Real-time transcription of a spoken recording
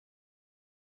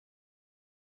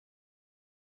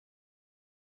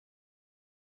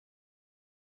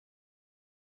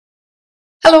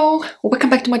Hello, welcome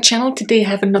back to my channel. Today I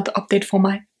have another update for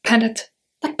my palette.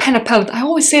 Not palette, I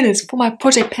always say this, for my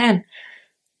Project Pan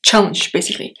challenge,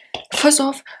 basically. First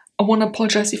off, I want to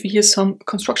apologize if you hear some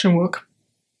construction work.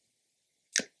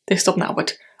 They stopped now,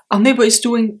 but our neighbor is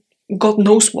doing God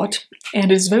knows what,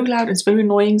 and it's very loud, it's very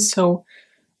annoying, so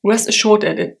rest assured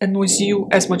that it annoys you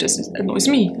as much as it annoys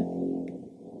me.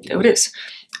 There it is.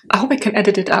 I hope I can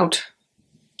edit it out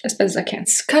as best as I can.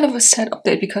 It's kind of a sad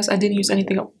update because I didn't use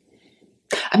anything up.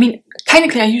 I mean,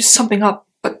 technically I used something up,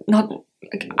 but not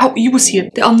like you will see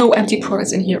it. There are no empty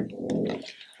products in here.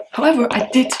 However, I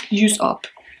did use up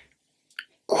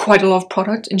quite a lot of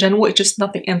product in general. It's just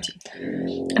nothing empty.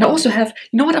 And I also have,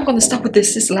 you know what, I'm gonna start with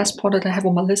this. This is the last product I have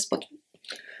on my list, but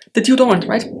the deodorant,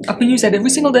 right? I've been using that every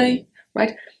single day,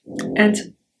 right?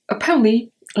 And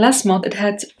apparently last month it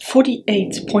had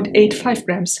 48.85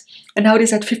 grams, and now it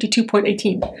is at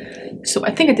 52.18. So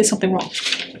I think I did something wrong,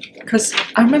 because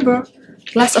I remember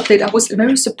last update I was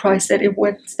very surprised that it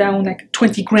went down like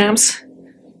 20 grams.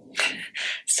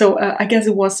 So I guess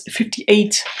it was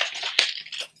 58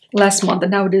 last month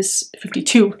and now it is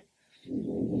 52.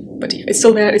 But yeah, it's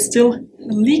still there, it's still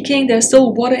leaking, there's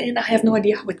still water in. I have no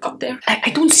idea how it got there. I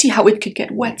don't see how it could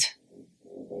get wet.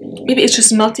 Maybe it's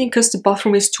just melting because the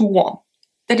bathroom is too warm.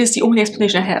 That is the only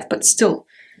explanation I have, but still.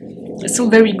 It's still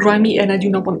very grimy and I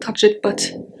do not want to touch it,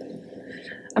 but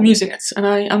I'm using it, and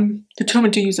I'm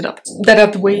determined to use it up. That out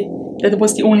of the way, that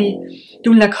was the only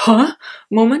like, huh?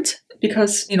 Moment,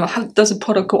 because, you know, how does a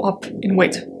product go up in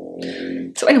weight?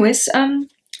 So anyways,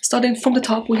 starting from the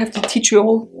top, we have the tea tree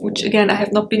oil, which again, I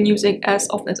have not been using as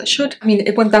often as I should. I mean,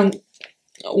 it went down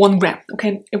 1 gram,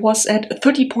 okay? It was at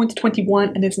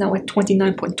 30.21 and it's now at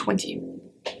 29.20.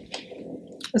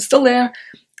 It's still there.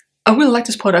 I really like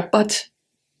this product, but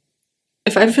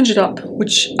if I ever finish it up,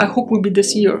 which I hope will be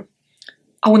this year,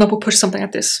 I will not push something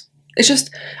like this. It's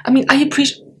just, I mean, I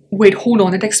appreciate. Wait, hold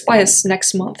on, it expires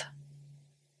next month.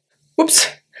 Whoops,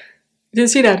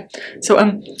 didn't see that. So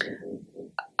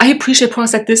I appreciate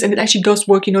products like this, and it actually does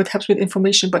work. You know, it helps with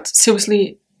information. But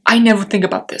seriously, I never think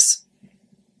about this.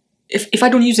 If I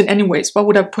don't use it anyways, why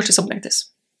would I push something like this?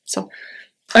 So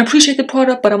I appreciate the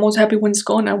product, but I'm also happy when it's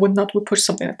gone. I would not push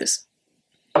something like this.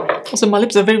 Also, my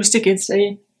lips are very sticky. It's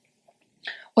a,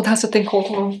 what has the thing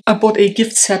called? I bought a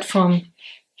gift set from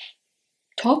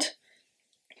Tarte.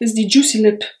 This is the Juicy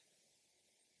Lip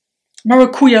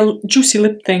Maracuja Juicy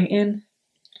Lip thing in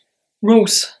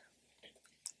rose.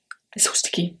 It's so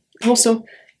sticky. Also,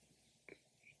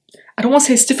 I don't want to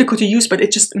say it's difficult to use, but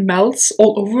it just melts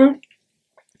all over.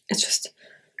 It's just,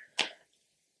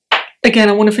 again,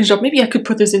 I want to finish up. Maybe I could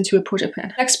put this into a Project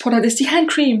Pan. Next product is the hand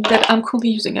cream that I'm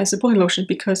currently using as a body lotion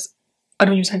because I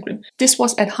don't use hand cream. This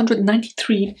was at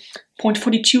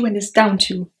 193.42 and is down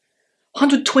to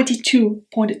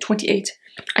 122.28.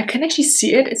 I can actually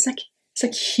see it. It's like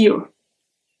here.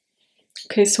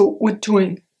 Okay, so we're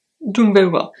doing very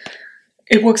well.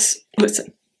 It works.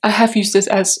 Listen, I have used this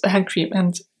as a hand cream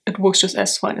and it works just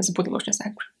as fine as a body lotion as a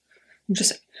hand cream. I'm just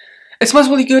saying. It smells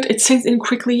really good. It sinks in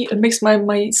quickly. It makes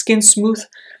my skin smooth.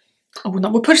 I would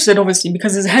not purchase it obviously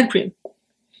because it's a hand cream.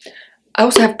 I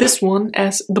also have this one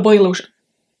as the body lotion.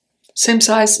 Same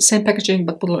size, same packaging,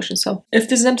 but body lotion. So if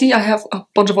this is empty, I have a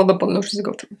bunch of other body lotions to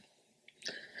go through.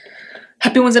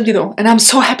 Happy one's empty though, and I'm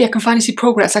so happy I can finally see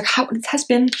progress. Like how it has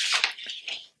been.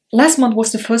 Last month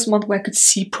was the first month where I could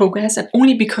see progress, and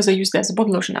only because I used it as a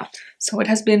body lotion now. So it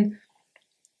has been,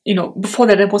 you know, before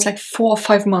that it was like 4 or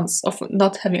 5 months of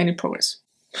not having any progress.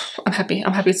 I'm happy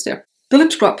it's there. The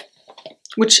lip scrub,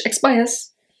 which expires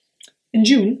in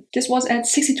June. This was at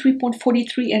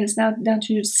 63.43 and it's now down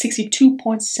to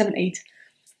 62.78.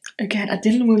 Again, I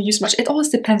didn't really use much. It always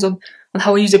depends on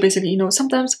how I use it basically. You know,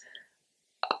 sometimes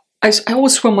I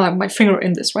always throw my finger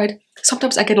in this, right?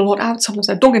 Sometimes I get a lot out, sometimes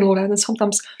I don't get a lot out, and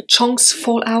sometimes chunks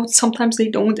fall out, sometimes they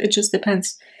don't. It just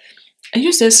depends. I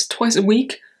use this twice a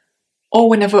week or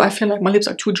whenever I feel like my lips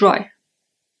are too dry.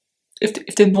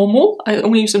 If they're normal, I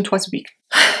only use them twice a week.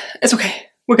 It's okay.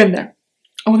 We're getting there.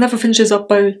 I will never finish this up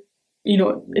by, you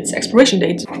know, its expiration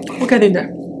date. We're getting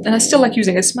there. And I still like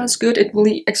using it. It smells good. It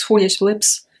really exfoliates your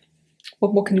lips.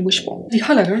 What more can you wish for? The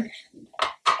highlighter.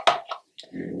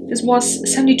 This was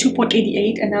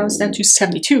 72.88 and now it's down to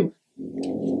 72.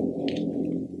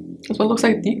 So it looks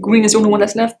like the green is the only one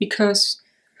that's left because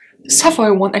the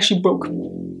sapphire one actually broke.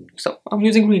 So I'm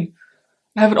using green.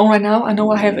 I have it on right now. I know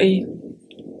I have a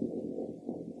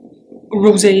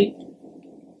rosé,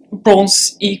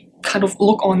 bronze-y kind of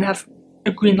look on. I have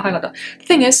a green highlighter. The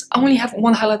thing is, I only have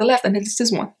one highlighter left and it's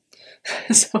this one.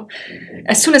 So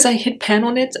as soon as I hit pan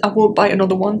on it, I will buy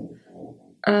another one.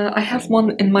 I have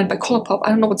one in mind by Colourpop. I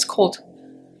don't know what it's called.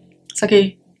 It's like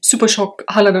a Super Shock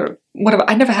highlighter, whatever.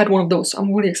 I never had one of those.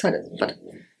 I'm really excited, but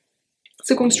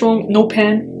still going strong. No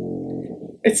pan.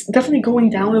 It's definitely going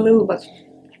down a little, but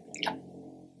yeah.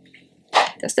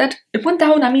 That's that. It went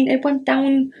down. I mean, it went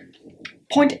down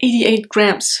 0.88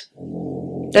 grams.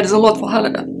 That is a lot for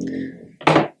highlighter.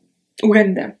 We're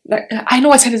getting there. Like, I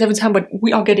know I say this every time, but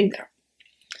we are getting there.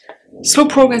 Slow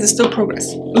progress is still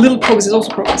progress. Little progress is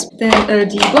also progress. Then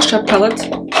the blusher palette,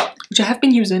 which I have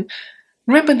been using.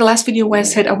 Remember in the last video where I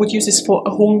said I would use this for a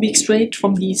whole week straight,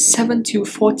 from the 7th to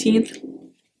 14th?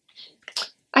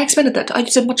 I expanded that. I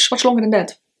used it much longer than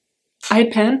that. I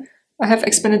had pan. I have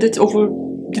expanded it over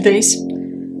the days.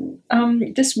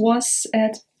 This was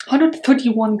at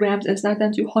 131 grams and it's now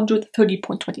down to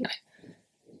 130.29.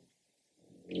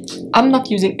 I'm not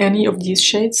using any of these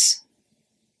shades.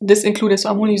 This included,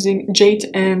 so I'm only using Jade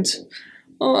and,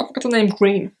 oh, I forgot the name,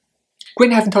 Grain.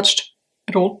 Grain I haven't touched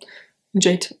at all.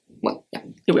 Jade, well, yeah,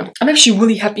 here we are. I'm actually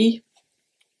really happy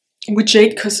with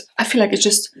Jade because I feel like it's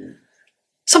just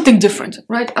something different,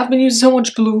 right? I've been using so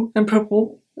much blue and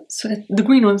purple, so that the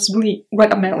green one's really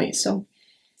right up my alley, so.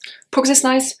 Progress is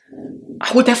nice.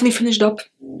 I will definitely finish it up.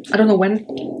 I don't know when,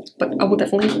 but I will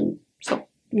definitely, so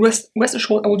rest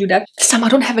assured I will do that. This time I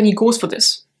don't have any goals for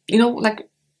this. You know, like,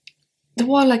 there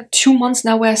were like 2 months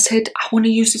now where I said I want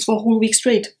to use this for a whole week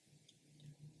straight.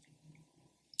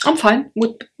 I'm fine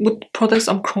with products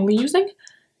I'm currently using,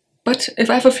 but if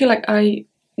I ever feel like I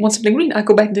want something green, I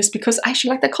go back to this because I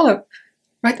actually like that color,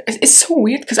 right? It's so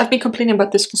weird because I've been complaining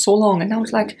about this for so long, and now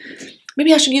it's like,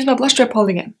 maybe I should use my blush dry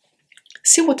palette again.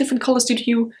 See what different colors do to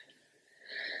you.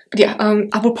 But yeah,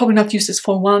 I will probably not use this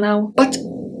for a while now, but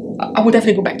I will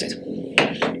definitely go back to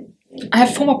it. I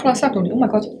have 4 more products out only. Oh my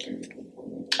god.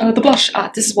 The blush,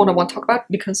 this is what I want to talk about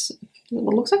because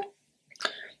what it looks like.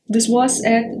 This was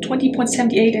at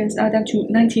 20.78 and it's now down to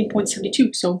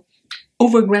 19.72, so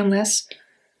over a gram less.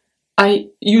 I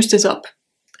used this up.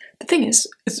 The thing is,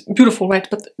 it's beautiful, right?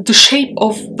 But the shape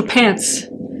of the pants,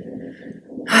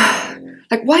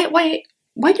 like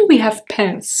why do we have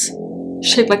pants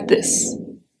shaped like this?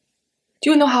 Do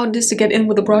you know how it is to get in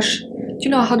with a brush? Do you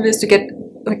know how it is to get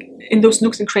like in those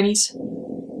nooks and crannies?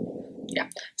 Yeah,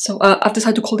 so I've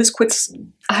decided to call this quits.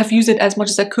 I have used it as much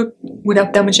as I could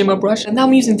without damaging my brush. And now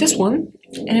I'm using this one,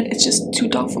 and it's just too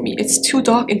dark for me. It's too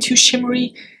dark and too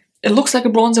shimmery. It looks like a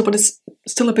bronzer, but it's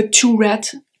still a bit too red.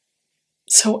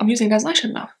 So I'm using it as an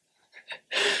eyeshadow now.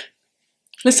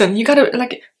 Listen, you gotta,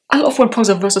 like, I love when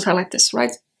products are versatile like this,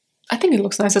 right? I think it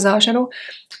looks nice as eyeshadow.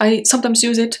 I sometimes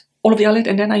use it, all of the eyelid,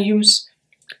 and then I use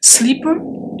Sleeper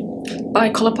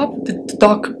by Colourpop, the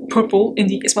dark purple in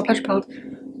the It's My Pleasure palette.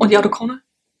 On the outer corner,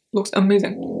 looks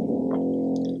amazing.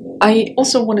 I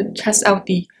also want to test out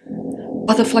the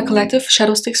Butterfly Collective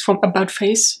shadow sticks from About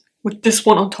Face with this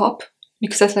one on top,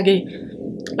 because that's like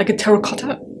a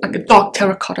terracotta, like a dark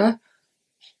terracotta.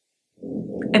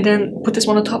 And then put this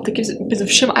one on top that gives it a bit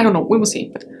of shimmer. I don't know, we will see.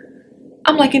 But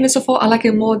I'm liking it so far. I like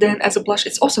it more than as a blush.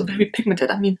 It's also very pigmented.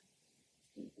 I mean,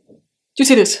 do you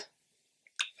see this?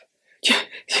 Do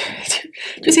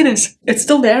you see this? It's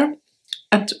still there.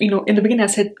 And, you know, in the beginning I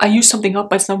said I use something up,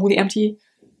 but it's not really empty.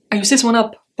 I use this one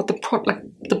up, but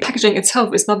the packaging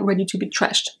itself is not ready to be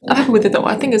trashed. I'm happy with it though.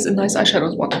 I think it's a nice eyeshadow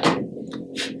as well.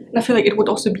 And I feel like it would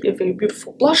also be a very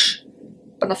beautiful blush,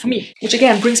 but not for me. Which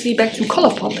again brings me back to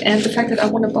Colourpop and the fact that I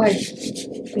want to buy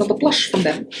another blush from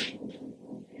them.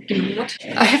 Give me what?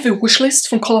 I have a wish list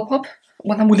from Colourpop.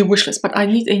 Well, not really a wish list, but I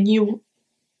need a new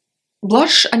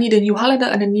blush, I need a new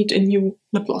highlighter, and I need a new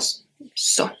lip gloss.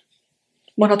 So,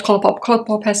 why not Colourpop?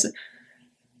 Colourpop has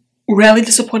rarely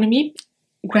disappointed me.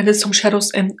 Granted, some shadows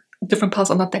and different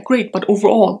palettes are not that great, but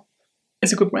overall,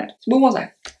 it's a good brand. Where was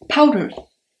I? Powder.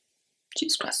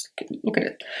 Jesus Christ, look at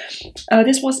it.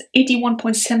 This was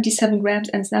 81.77 grams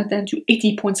and it's now down to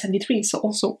 80.73, so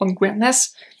also 1 gram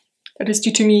less. That is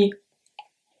due to me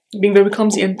being very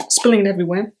clumsy and spilling it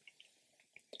everywhere.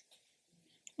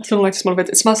 I still don't like the smell of it.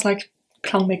 It smells like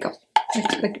clown makeup.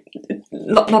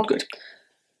 Not good.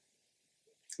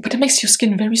 But it makes your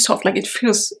skin very soft, like it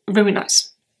feels very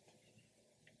nice.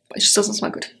 But it just doesn't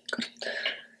smell good. Good.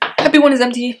 Happy one is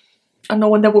empty. I don't know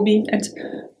when that will be. And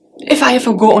if I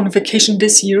ever go on vacation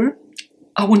this year,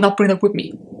 I will not bring that with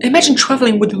me. Imagine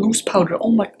traveling with loose powder.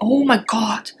 Oh my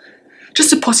god.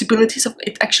 Just the possibilities of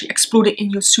it actually exploding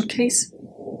in your suitcase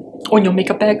or in your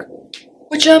makeup bag.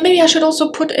 Which maybe I should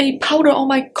also put a powder on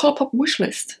my Colourpop wish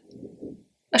list.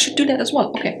 I should do that as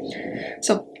well. Okay.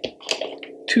 So,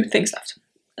 2 things left.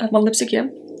 I have my lipstick here.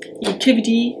 The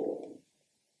KVD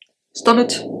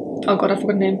Studded, oh god, I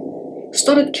forgot the name.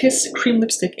 Studded Kiss Cream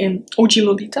Lipstick in OG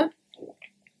Lolita.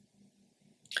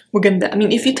 We're getting there. I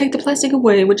mean, if you take the plastic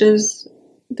away, which is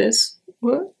this,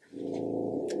 what?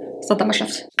 It's not that much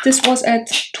left. This was at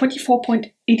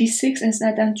 24.86 and it's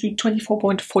now down to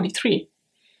 24.43.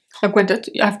 Now granted,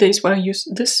 I have days where I use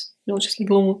this, you know, just like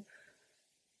a little...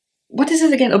 What is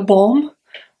it again? A balm?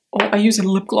 Or I use a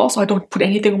lip gloss, so I don't put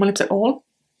anything on my lips at all.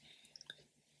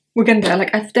 We're getting there.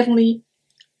 Like, I've definitely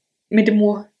made it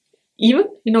more even.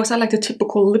 You know, it's not like the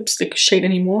typical lipstick shade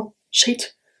anymore.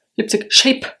 Lipstick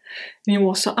shape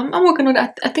anymore. So I'm working on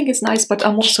it. I think it's nice, but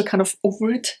I'm also kind of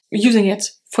over it. Using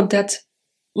it for that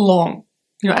long.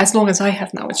 You know, as long as I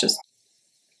have now. It's just...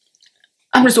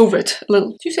 I'm just over it a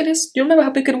little. Do you see this? Do you remember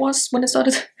how big it was when it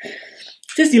started?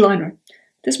 This is the liner.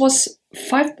 This was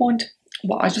 5.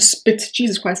 Wow, I just spit.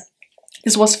 Jesus Christ.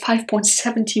 This was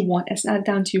 5.71. It's now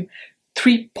down to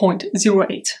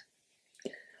 3.08.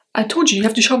 I told you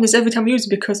have to sharpen this every time you use it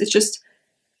because it's just...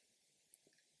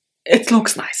 It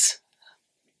looks nice.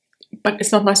 But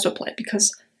it's not nice to apply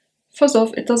because, first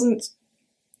off, it doesn't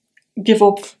give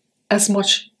up as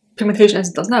much pigmentation as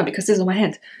it does now because this is on my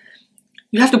hand.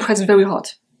 You have to press very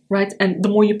hard, right? And the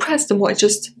more you press, the more it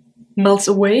just melts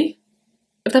away.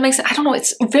 If that makes sense. I don't know,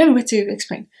 it's very weird to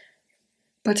explain.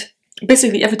 But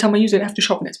basically, every time I use it, I have to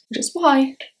sharpen it, which is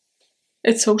why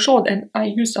it's so short and I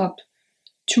used up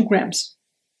 2 grams.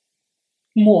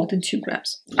 More than 2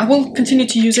 grams. I will continue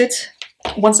to use it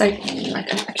once I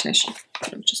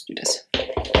can just do this.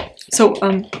 So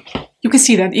you can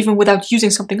see that even without using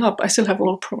something up, I still have a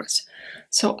lot of progress.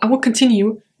 So I will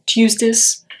continue to use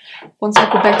this once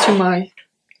I go back to my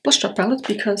blush drop palette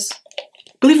because,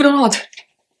 believe it or not,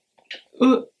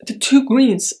 the 2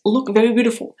 greens look very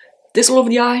beautiful. This all over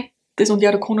the eye, this on the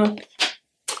other corner.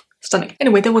 Stunning.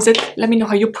 Anyway, that was it. Let me know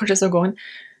how your projects are going.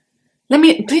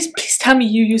 Please tell me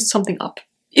you used something up.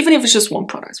 Even if it's just one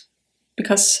product.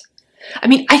 Because, I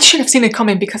mean, I should have seen it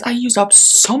coming because I used up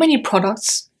so many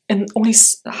products and only...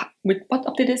 Wait, what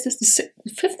update is this? The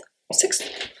 5th? 6th?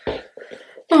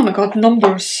 Oh my god,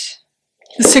 numbers.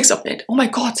 The 6th update. Oh my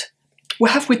god. We're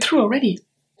halfway through already.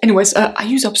 Anyways, I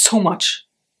use up so much.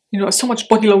 You know, so much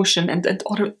body lotion and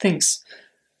other things.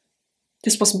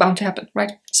 This was bound to happen,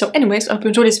 right? So anyways, I hope you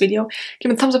enjoyed this video.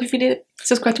 Give me a thumbs up if you did.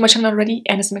 Subscribe to my channel already,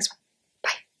 and see you next one.